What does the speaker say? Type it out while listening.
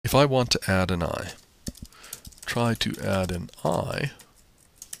if I want to add an I, try to add an I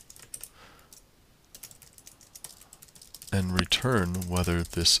and return whether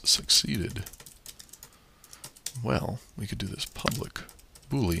this succeeded. Well, we could do this public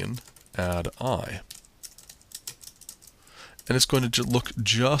Boolean add I. And it's going to look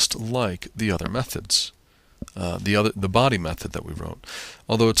just like the other methods, the body method that we wrote.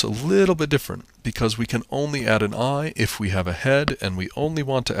 Although it's a little bit different because we can only add an I if we have a head, and we only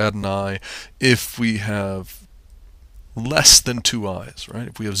want to add an I if we have less than 2 I's, right?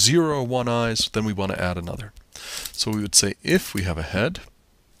 If we have 0 or 1 I's, then we want to add another. So we would say if we have a head,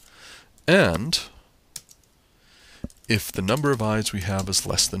 and if the number of I's we have is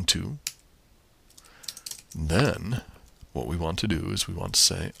less than 2, then what we want to do is we want to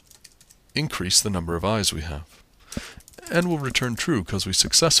say increase the number of I's we have. And we'll return true because we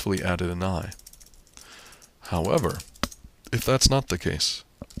successfully added an I. However, if that's not the case,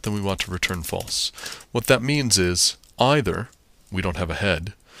 then we want to return false. What that means is either we don't have a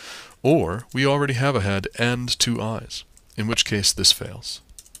head, or we already have a head and 2 I's, in which case this fails.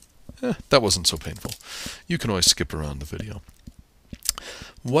 That wasn't so painful. You can always skip around the video.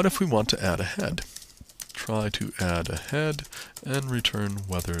 What if we want to add a head? Try to add a head and return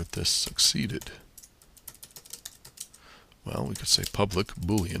whether this succeeded. Well, we could say public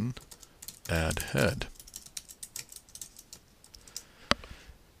Boolean add head.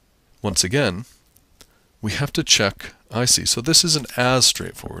 Once again, we have to check I see. So this isn't as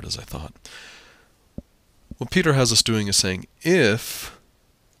straightforward as I thought. What Peter has us doing is saying if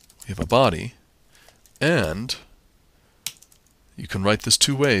we have a body, and you can write this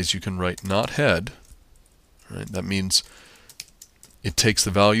 2 ways. You can write not head, right? That means it takes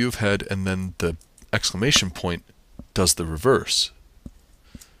the value of head and then the exclamation point does the reverse.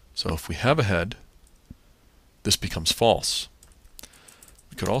 So if we have a head, this becomes false.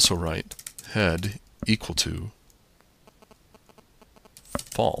 We could also write head equal to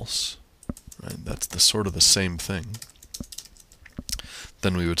false, right? That's sort of the same thing.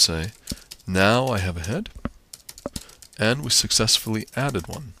 Then we would say, now I have a head, and we successfully added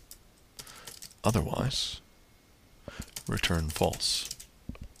one. Otherwise, return false.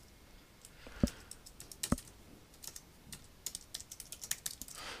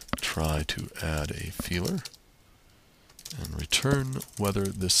 Try to add a feeler and return whether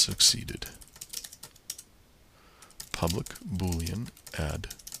this succeeded. Public Boolean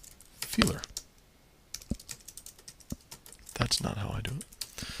add feeler. That's not how I do it.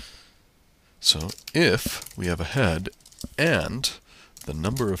 So if we have a head and the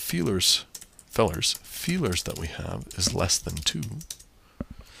number of feelers that we have is less than 2,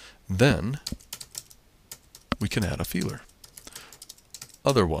 then we can add a feeler.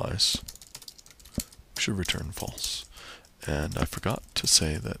 Otherwise, we should return false. And I forgot to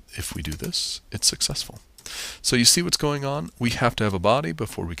say that if we do this, it's successful. So you see what's going on? We have to have a body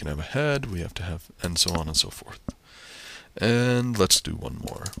before we can have a head. We have to have, and so on and so forth. And let's do one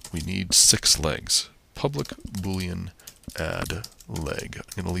more. We need 6 legs. Public Boolean add leg.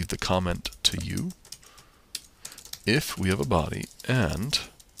 I'm going to leave the comment to you. If we have a body and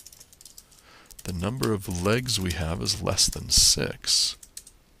the number of legs we have is less than 6,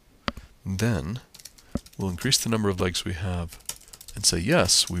 then we'll increase the number of legs we have and say,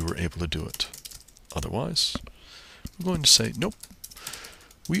 yes, we were able to do it. Otherwise, we're going to say, nope,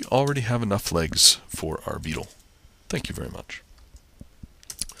 we already have enough legs for our beetle. Thank you very much.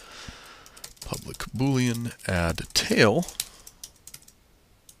 Public Boolean add tail.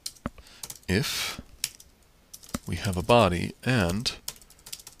 If we have a body and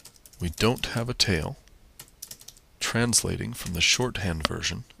we don't have a tail, translating from the shorthand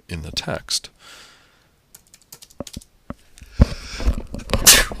version in the text.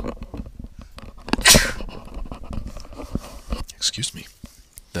 Excuse me.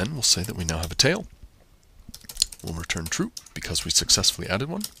 Then we'll say that we now have a tail. We'll return true because we successfully added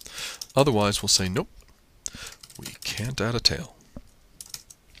one. Otherwise, we'll say nope, we can't add a tail.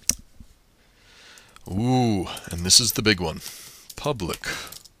 Ooh, and this is the big one. Public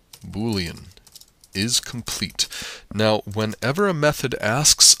Boolean is complete. Now, whenever a method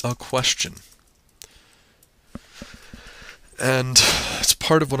asks a question, and it's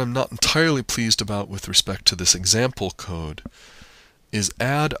part of what I'm not entirely pleased about with respect to this example code, is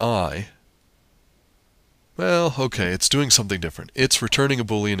add I. Well, okay, it's doing something different. It's returning a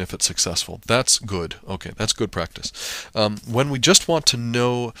Boolean if it's successful. That's good. Okay, that's good practice. When we just want to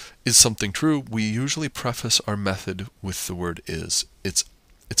know is something true, we usually preface our method with the word is. It's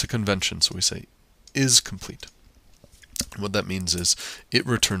a convention, so we say is complete. What that means is it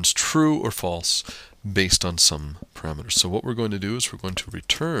returns true or false based on some parameters. So what we're going to do is we're going to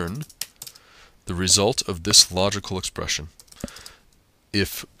return the result of this logical expression.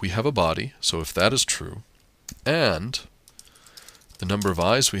 If we have a body, so if that is true, and the number of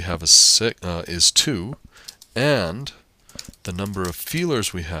eyes we have is 2, and the number of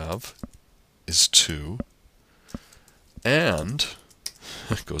feelers we have is 2, and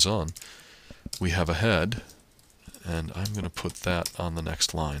it goes on, we have a head, and I'm going to put that on the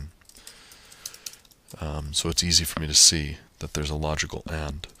next line. So it's easy for me to see that there's a logical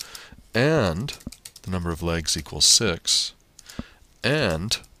and the number of legs equals 6,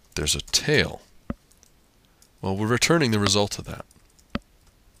 and there's a tail. Well, we're returning the result of that.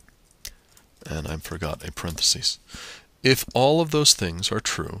 And I forgot a parenthesis. If all of those things are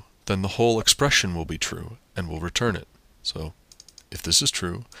true, then the whole expression will be true, and we'll return it. So if this is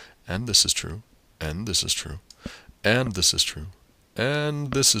true, and this is true, and this is true, and this is true,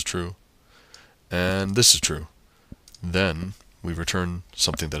 and this is true, and this is true, then we return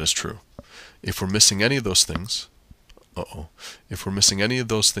something that is true. If we're missing any of those things, if we're missing any of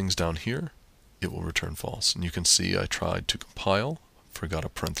those things down here, it will return false. And you can see I tried to compile, forgot a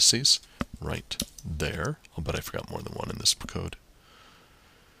parenthesis right there. I'll bet I forgot more than one in this code.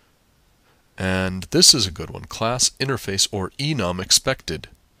 And this is a good one, class interface or enum expected.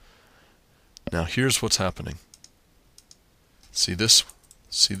 Now here's what's happening. See this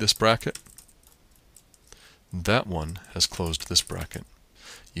bracket? That one has closed this bracket.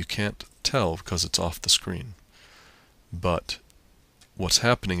 You can't tell because it's off the screen. But what's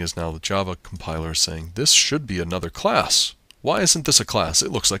happening is now the Java compiler is saying, this should be another class. Why isn't this a class?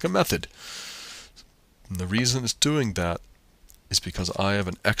 It looks like a method. And the reason it's doing that is because I have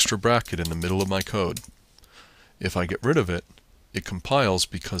an extra bracket in the middle of my code. If I get rid of it, it compiles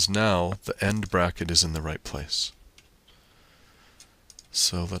because now the end bracket is in the right place.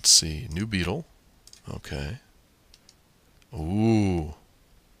 So let's see, new Beetle. Okay. Ooh.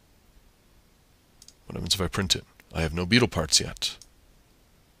 What happens if I print it? I have no Beetle parts yet.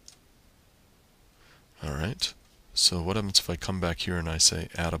 Alright. So what happens if I come back here and I say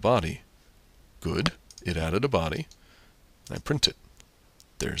add a body? Good. It added a body. And I print it.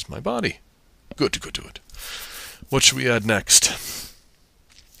 There's my body. Good, good, good. What should we add next?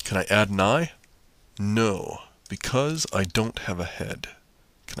 Can I add an eye? No, because I don't have a head.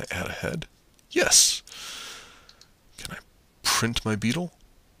 Can I add a head? Yes. Can I print my Beetle?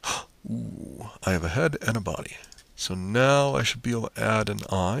 Ooh, I have a head and a body. So now I should be able to add an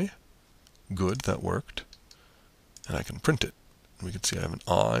eye. Good, that worked. And I can print it. And we can see I have an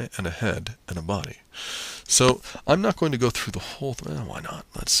eye and a head and a body. So I'm not going to go through the whole thing. Why not?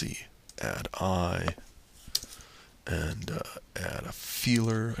 Let's see. Add eye and add a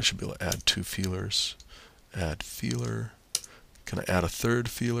feeler. I should be able to add 2 feelers. Add feeler. Can I add a 3rd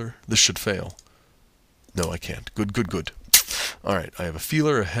feeler? This should fail. No, I can't. Good, good, good. All right, I have a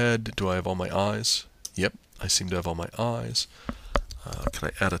feeler, a head. Do I have all my eyes? Yep, I seem to have all my eyes. Can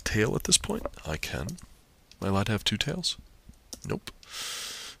I add a tail at this point? I can. Am I allowed to have 2 tails? Nope.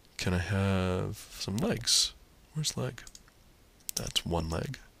 Can I have some legs? Where's leg? That's 1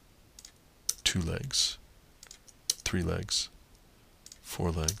 leg, 2 legs, 3 legs,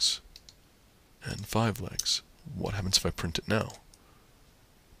 4 legs, and 5 legs. What happens if I print it now?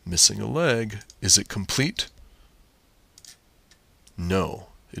 Missing a leg. Is it complete? No,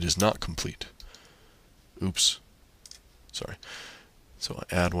 it is not complete. Oops. Sorry. So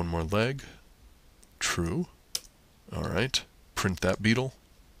I add 1 more leg. True. Alright. Print that Beetle.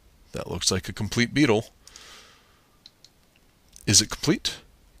 That looks like a complete Beetle. Is it complete?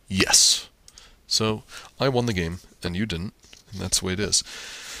 Yes. So I won the game, and you didn't, and that's the way it is.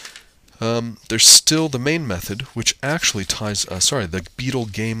 There's still the main method, which actually ties, the Beetle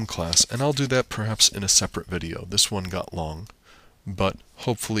game class, and I'll do that perhaps in a separate video. This one got long, but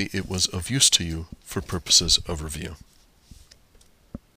hopefully it was of use to you for purposes of review.